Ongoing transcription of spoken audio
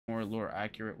more lore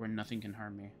accurate where nothing can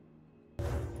harm me.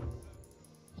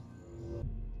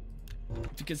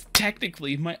 Because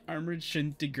technically my armor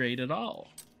shouldn't degrade at all.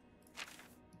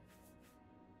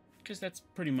 Because that's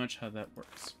pretty much how that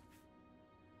works.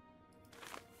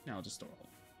 Now I'll just store all.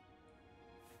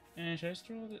 And should I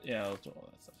store all that? Yeah, I'll store all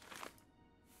that stuff.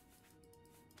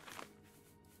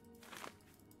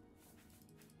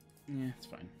 Yeah, it's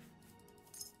fine.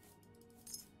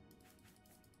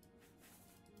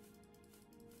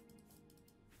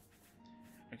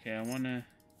 Okay,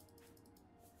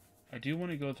 I do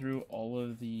want to go through all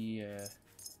of the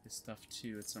this stuff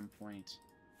too at some point.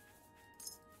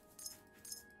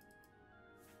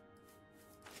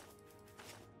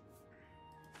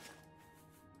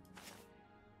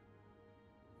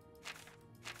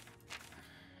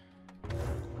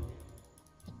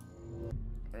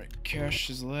 Alright, cash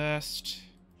is last.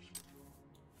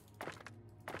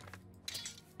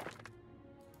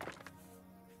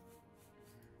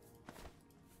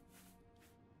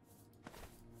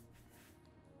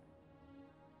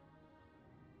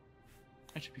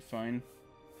 That should be fine.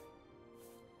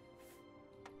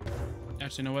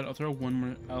 Actually, you know what? I'll throw one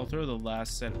more. I'll throw the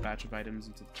last set batch of items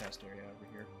into the chest area over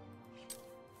here.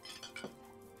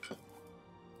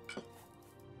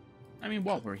 I mean,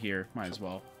 while we're here, might as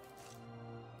well.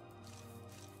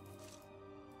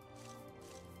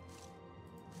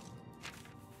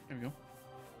 There we go.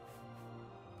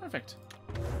 Perfect.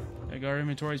 Like our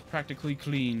inventory is practically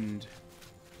cleaned.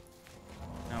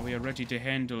 Now we are ready to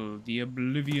handle the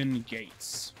Oblivion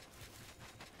gates.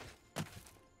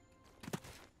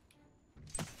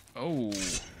 Oh.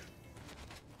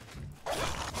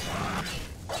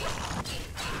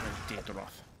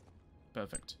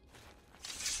 Perfect.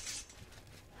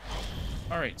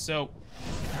 Alright, so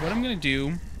what I'm gonna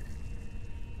do...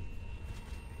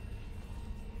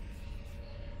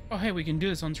 Oh, hey, we can do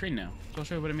this on screen now. So I'll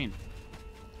show you what I mean.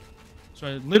 So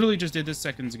I literally just did this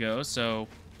seconds ago, so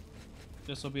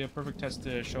this will be a perfect test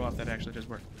to show off that it actually does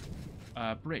work.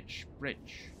 Bridge.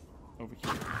 Over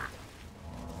here.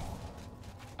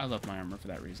 I love my armor for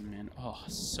that reason, man. Oh,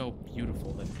 so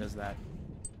beautiful that it does that.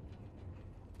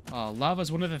 Lava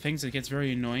is one of the things that gets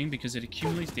very annoying because it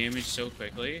accumulates damage so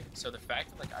quickly. So the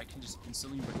fact that like I can just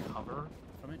instantly recover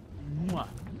from it, mwah,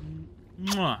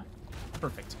 mwah,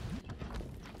 perfect.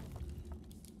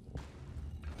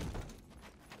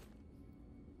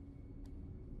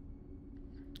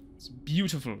 It's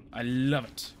beautiful. I love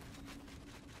it.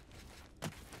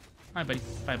 Hi, buddy.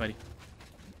 Bye, buddy.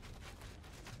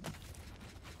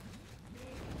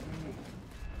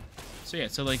 So yeah,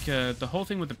 so like the whole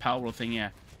thing with the Power World thing, yeah.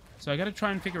 So I gotta try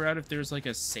and figure out if there's like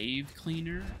a save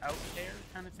cleaner out there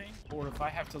kind of thing, or if I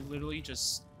have to literally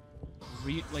just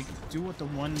do what the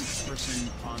one person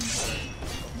on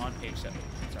the mod page said.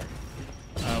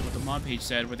 Sorry, what the mod page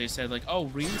said, where they said like, oh,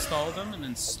 reinstall them and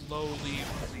then slowly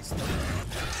release them,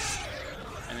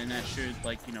 and then that should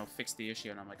like fix the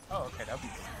issue. And I'm like, oh, okay, that'd be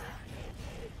pretty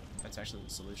good. That's actually the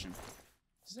solution.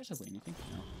 Does that actually anything?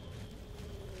 No.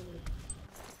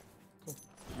 Cool.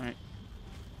 All right.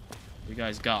 You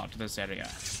guys got this area.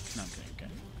 Okay.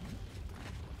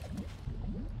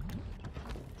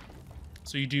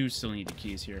 So you do still need the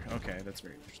keys here. Okay, that's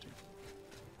very interesting.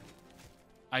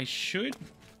 I should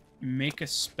make a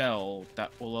spell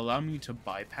that will allow me to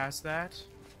bypass that.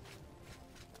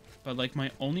 But like my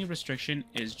only restriction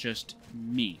is just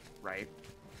me, right?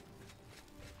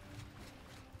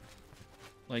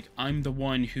 Like I'm the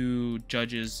one who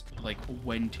judges like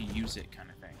when to use it kind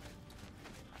of thing.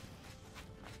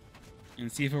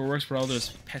 And see if it works for all those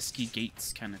pesky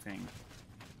gates kind of thing.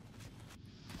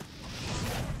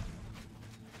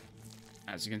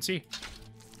 As you can see,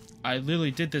 I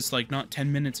literally did this like not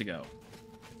 10 minutes ago.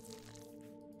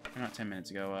 Or not 10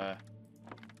 minutes ago,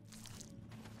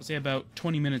 let's say about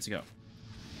 20 minutes ago.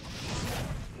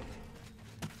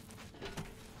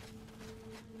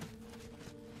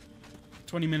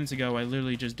 I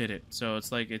literally just did it. So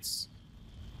it's like it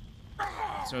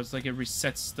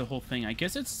resets the whole thing. I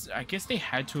guess they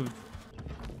had to have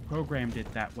programmed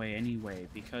it that way anyway,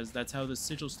 because that's how the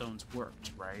sigil stones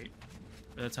worked, right?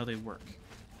 Or that's how they work.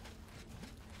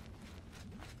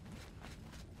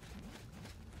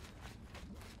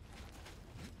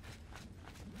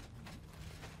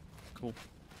 Cool.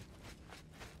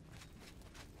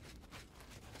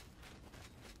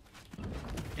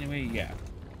 Anyway, yeah.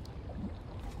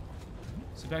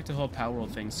 So back to the whole Power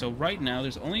World thing. So right now,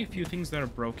 there's only a few things that are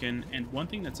broken, and one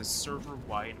thing that's a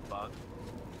server-wide bug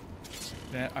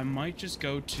that I might just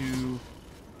go to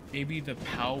maybe the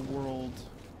Power World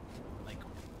like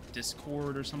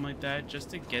Discord or something like that,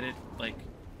 just to get it like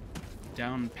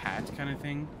down pat kind of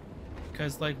thing.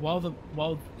 Because like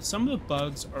while some of the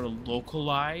bugs are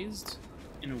localized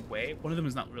in a way, one of them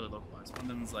is not really localized. One of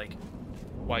them is like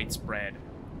widespread.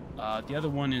 The other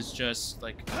one is just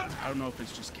like, I don't know if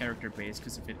it's just character based,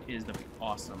 because if it is, that'd be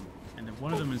awesome. And then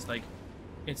one of them is like,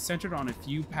 it's centered on a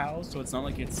few pals, so it's not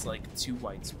like it's like too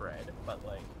widespread, but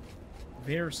like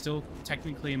they're still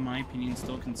technically, in my opinion,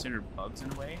 still considered bugs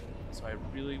in a way. So I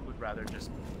really would rather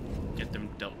just get them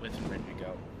dealt with and ready to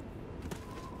go.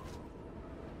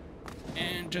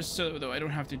 And just so though I don't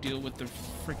have to deal with the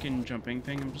freaking jumping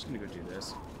thing, I'm just gonna go do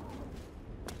this.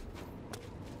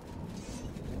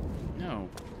 No.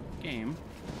 Game.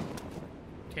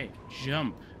 Okay,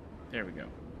 jump. There we go.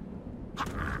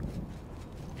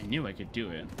 I knew I could do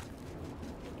it.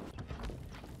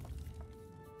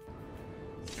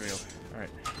 There we go. Alright.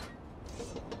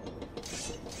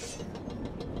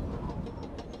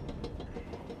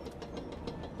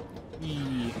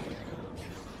 Eee.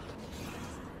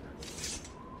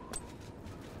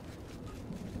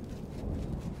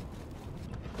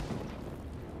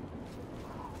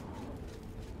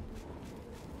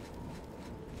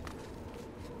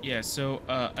 Yeah, so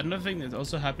another thing that's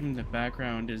also happened in the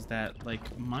background is that,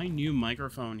 like, my new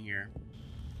microphone here,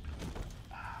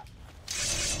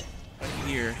 right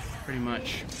here, pretty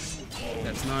much,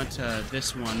 that's not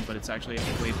this one, but it's actually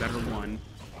a way better one,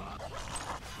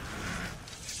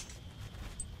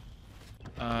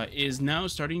 is now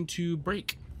starting to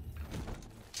break.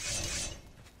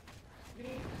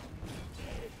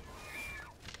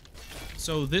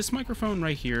 So this microphone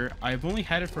right here, I've only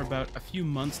had it for about a few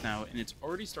months now, and it's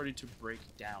already started to break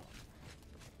down.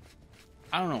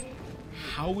 I don't know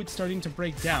how it's starting to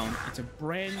break down. It's a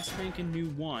brand spanking new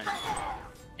one,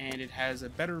 and it has a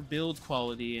better build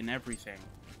quality and everything.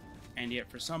 And yet,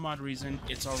 for some odd reason,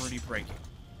 it's already breaking.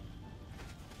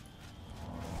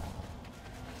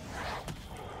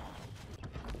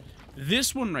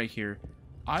 This one right here,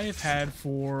 I have had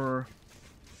for...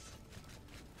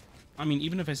 I mean,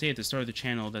 even if I say at the start of the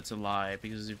channel, that's a lie,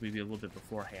 because it would be a little bit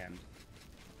beforehand.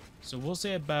 So we'll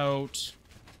say about...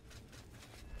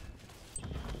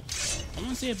 I'm going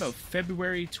to say about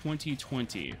February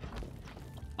 2020.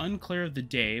 Unclear of the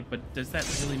day, but does that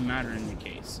really matter in the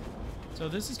case? So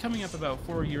this is coming up about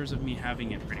 4 years of me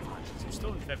having it, pretty much. So we're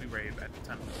still in February at the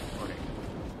time of this recording.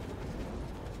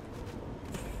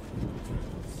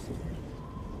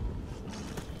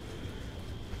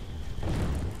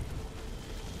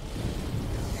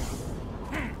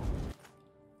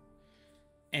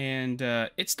 And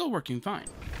it's still working fine.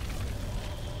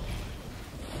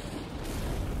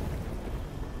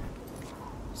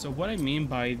 So what I mean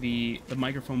by the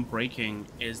microphone breaking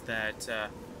is that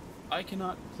I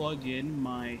cannot plug in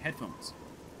my headphones.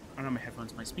 Or not my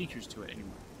headphones, my speakers to it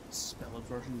anymore. The spell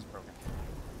version is broken.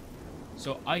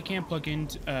 So I can't plug in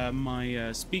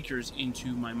my speakers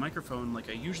into my microphone like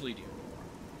I usually do,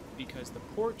 because the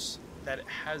port that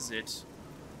has it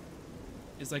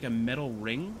is like a metal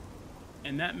ring.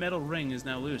 And that metal ring is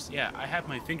now loose. Yeah, I have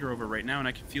my finger over it right now and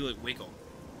I can feel it wiggle.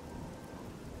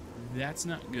 That's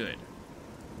not good.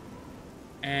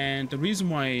 And the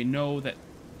reason why I know that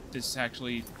this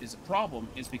actually is a problem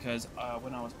is because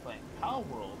when I was playing Power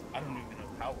World, I don't even know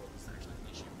if Power World was actually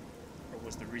an issue, or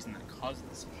was the reason that caused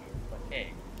this issue, but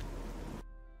hey.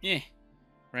 Yeah,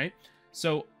 right?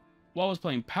 So, while I was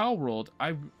playing Power World,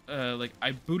 I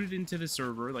booted into the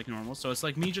server like normal, so it's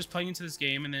like me just playing into this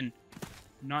game and then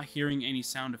not hearing any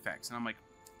sound effects, and I'm like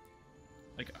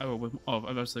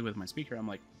obviously with my speaker, I'm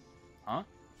like, huh?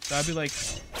 So I'd be like,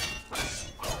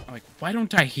 why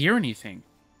don't I hear anything?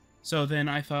 So then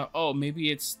I thought, oh,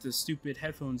 maybe it's the stupid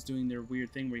headphones doing their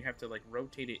weird thing where you have to like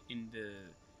rotate it in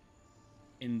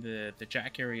the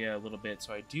jack area a little bit.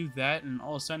 So I do that, and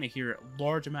all of a sudden I hear a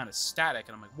large amount of static,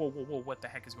 and I'm like, whoa, what the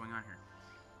heck is going on here?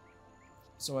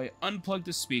 So I unplugged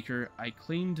the speaker, I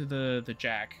cleaned the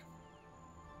jack,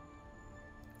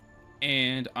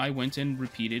 and I went and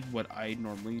repeated what I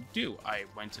normally do. I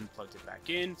went and plugged it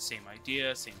back in, same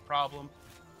idea, same problem.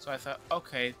 So I thought,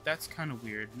 okay, that's kind of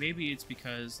weird. Maybe it's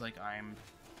because like I'm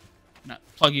not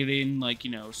plugging it in like,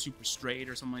 you know, super straight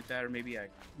or something like that, or maybe I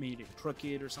made it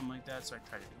crooked or something like that. So I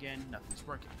tried it again, nothing's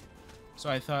working. So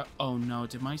I thought, oh no,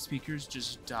 did my speakers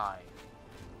just die?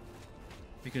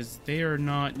 Because they are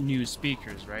not new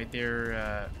speakers, right?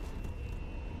 They're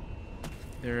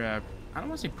I don't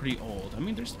want to say pretty old. I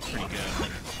mean, they're still pretty good.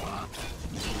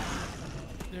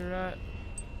 They're,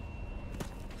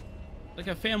 like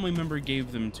a family member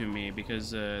gave them to me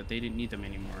because they didn't need them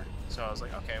anymore. So I was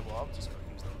like, okay, well, I'll just go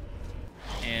use them.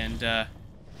 And,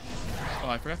 oh,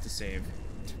 I forgot to save.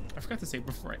 I forgot to save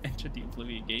before I entered the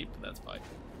Oblivion gate, but that's fine.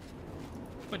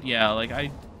 But yeah, like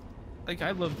like,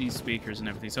 I love these speakers and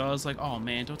everything. So I was like, oh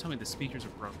man, don't tell me the speakers are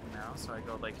broken now. So I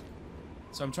go like,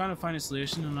 so I'm trying to find a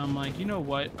solution, and I'm like, you know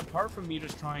what? Apart from me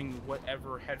just trying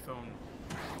whatever headphone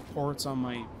ports on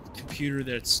my computer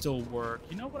that still work,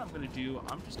 you know what I'm gonna do?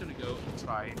 I'm just gonna go and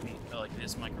try like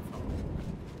this microphone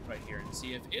right here and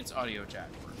see if its audio jack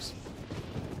works.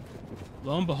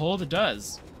 Lo and behold, it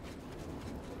does.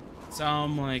 So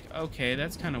I'm like, okay,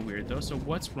 that's kind of weird though. So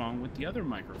what's wrong with the other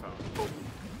microphone?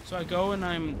 So I go and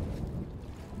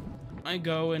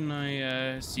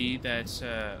I see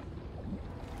that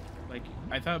like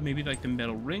I thought maybe like the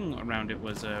metal ring around it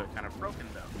was kind of broken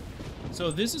though. So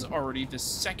this is already the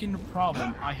second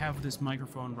problem I have with this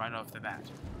microphone right off the bat.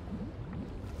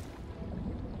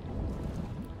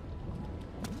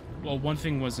 Well, one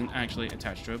thing wasn't actually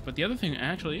attached to it, but the other thing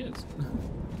actually is.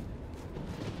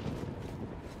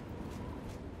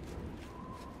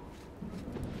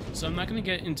 So I'm not going to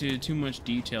get into too much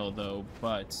detail though,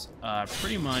 but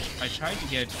pretty much I tried to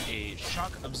get a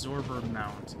shock absorber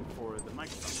mount for the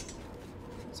microphone.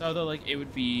 So that like it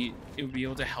would be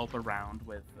able to help around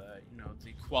with you know,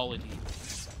 the quality and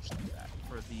such like that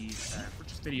for the for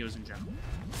just videos in general.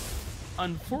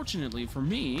 Unfortunately for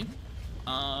me,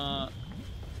 I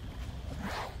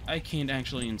can't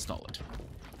actually install it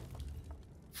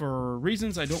for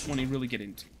reasons I don't want to really get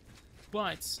into.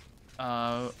 But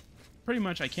pretty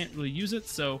much I can't really use it,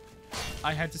 so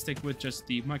I had to stick with just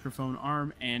the microphone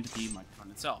arm and the microphone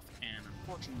itself. And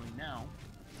unfortunately now,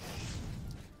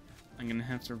 I'm gonna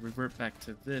have to revert back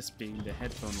to this being the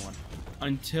headphone one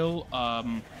until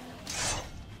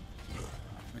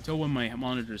when my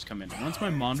monitors come in. Once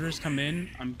my monitors come in,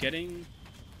 I'm getting,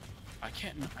 I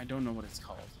don't know what it's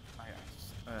called.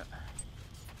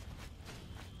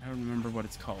 I don't remember what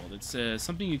it's called. It's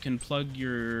something you can plug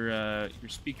your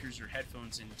speakers or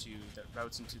headphones into that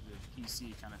routes into the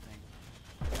PC kind of thing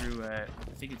through I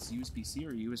think it's USB-C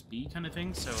or USB kind of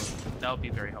thing. So that would be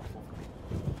very helpful for me.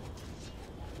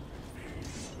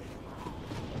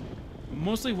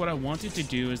 Mostly what I wanted to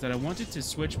do is that I wanted to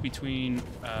switch between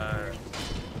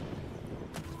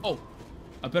oh,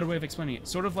 a better way of explaining it.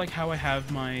 Sort of like how I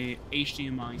have my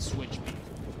HDMI switch being.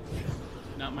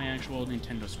 Not my actual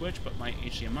Nintendo Switch, but my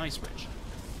HDMI switch.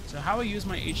 So how I use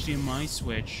my HDMI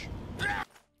switch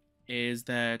is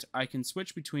that I can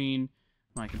switch between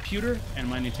my computer and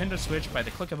my Nintendo Switch by the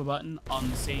click of a button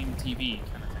on the same TV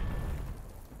kind of thing.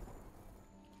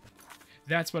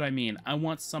 That's what I mean. I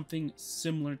want something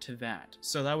similar to that.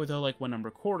 So that way though, like when I'm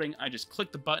recording, I just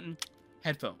click the button,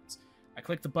 headphones. I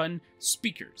click the button,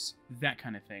 speakers, that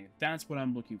kind of thing. That's what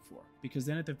I'm looking for. Because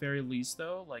then at the very least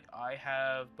though, like I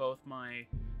have both my...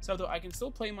 So though I can still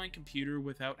play my computer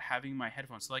without having my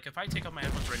headphones. So like if I take off my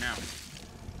headphones right now,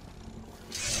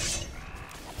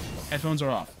 headphones are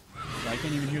off. So I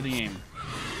can't even hear the game.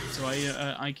 So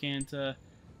I can't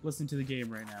listen to the game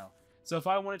right now. So if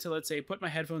I wanted to, let's say, put my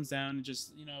headphones down and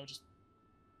just, you know, just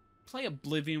play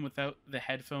Oblivion without the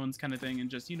headphones kind of thing and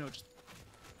just, you know,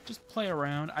 just play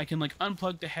around. I can like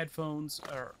unplug the headphones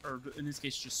or in this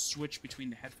case just switch between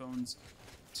the headphones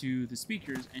to the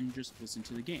speakers and just listen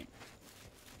to the game.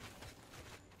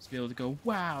 Just be able to go,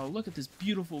 wow, look at this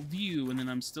beautiful view, and then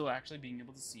I'm still actually being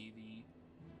able to see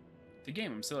the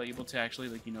game. I'm still able to actually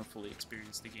like, you know, fully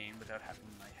experience the game without having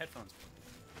my headphones plugged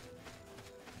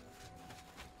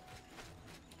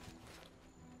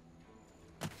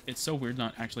in. It's so weird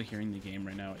not actually hearing the game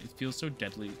right now. It feels so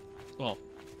deadly. Well,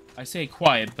 I say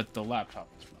quiet, but the laptop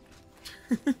is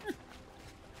running.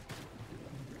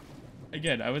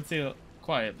 Again, I would say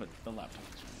quiet, but the laptop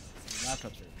is running. The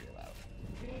laptop's very loud.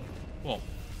 Well,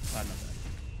 loud enough that.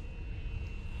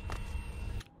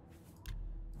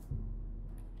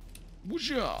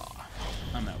 Whoosha!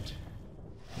 I'm out.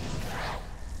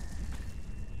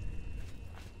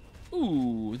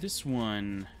 Ooh, this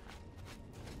one.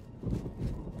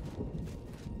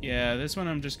 Yeah, this one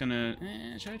I'm just gonna...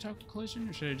 should I talk to collision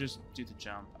or should I just do the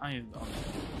jump?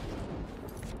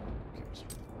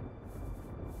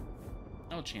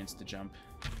 I'll chance the jump.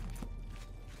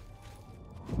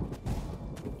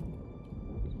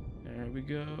 There we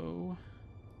go.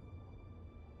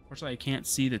 Fortunately, I can't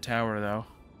see the tower though.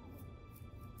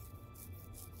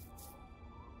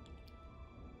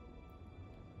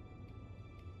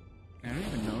 I don't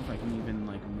even know if I can even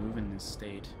like move in this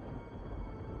state.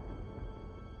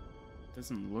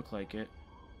 Doesn't look like it.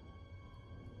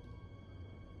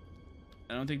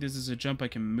 I don't think this is a jump I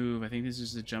can move. I think this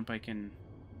is a jump I can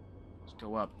just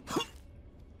go up.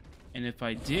 And if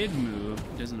I did move,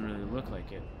 it doesn't really look like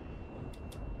it.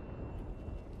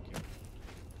 Okay.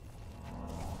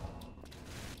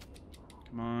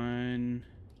 Come on.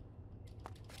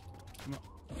 Come on.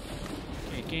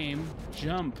 Okay, game.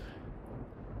 Jump.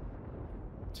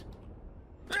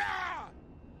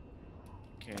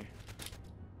 Okay.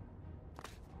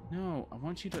 No, I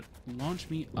want you to launch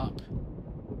me up.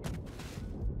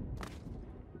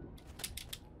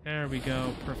 There we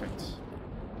go. Perfect.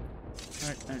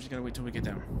 Alright, I just gotta wait till we get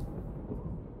down.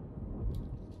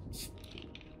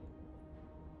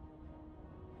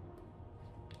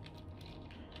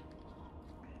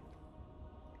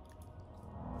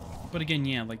 But again,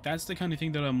 yeah, like that's the kind of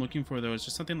thing that I'm looking for, though. It's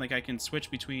just something like I can switch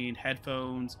between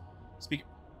headphones, speaker.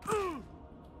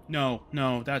 No,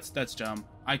 that's dumb.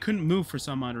 I couldn't move for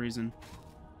some odd reason.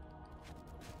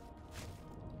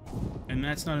 And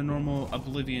that's not a normal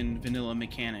Oblivion vanilla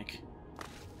mechanic.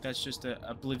 That's just a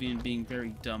Oblivion being very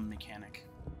dumb mechanic.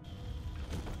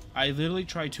 I literally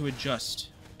tried to adjust,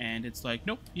 and it's like,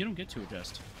 nope, you don't get to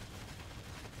adjust.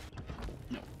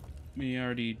 No, we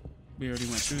already went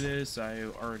through this. I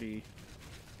already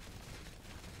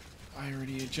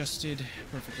adjusted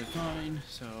perfectly fine.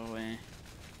 So,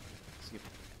 skip.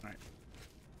 All right.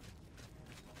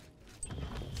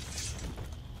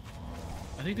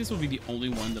 I think this will be the only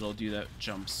one that'll do that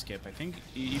jump skip. I think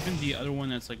even the other one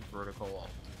that's like vertical,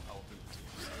 I'll do it too.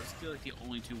 So those feel like the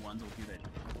only two ones that'll do that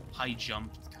high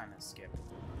jump kind of skip.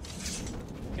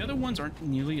 The other ones aren't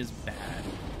nearly as bad.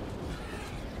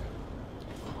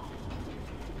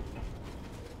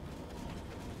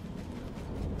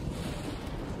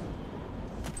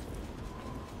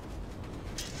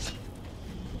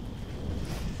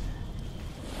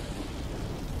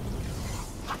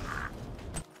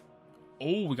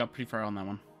 Oh, we got pretty far on that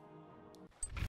one.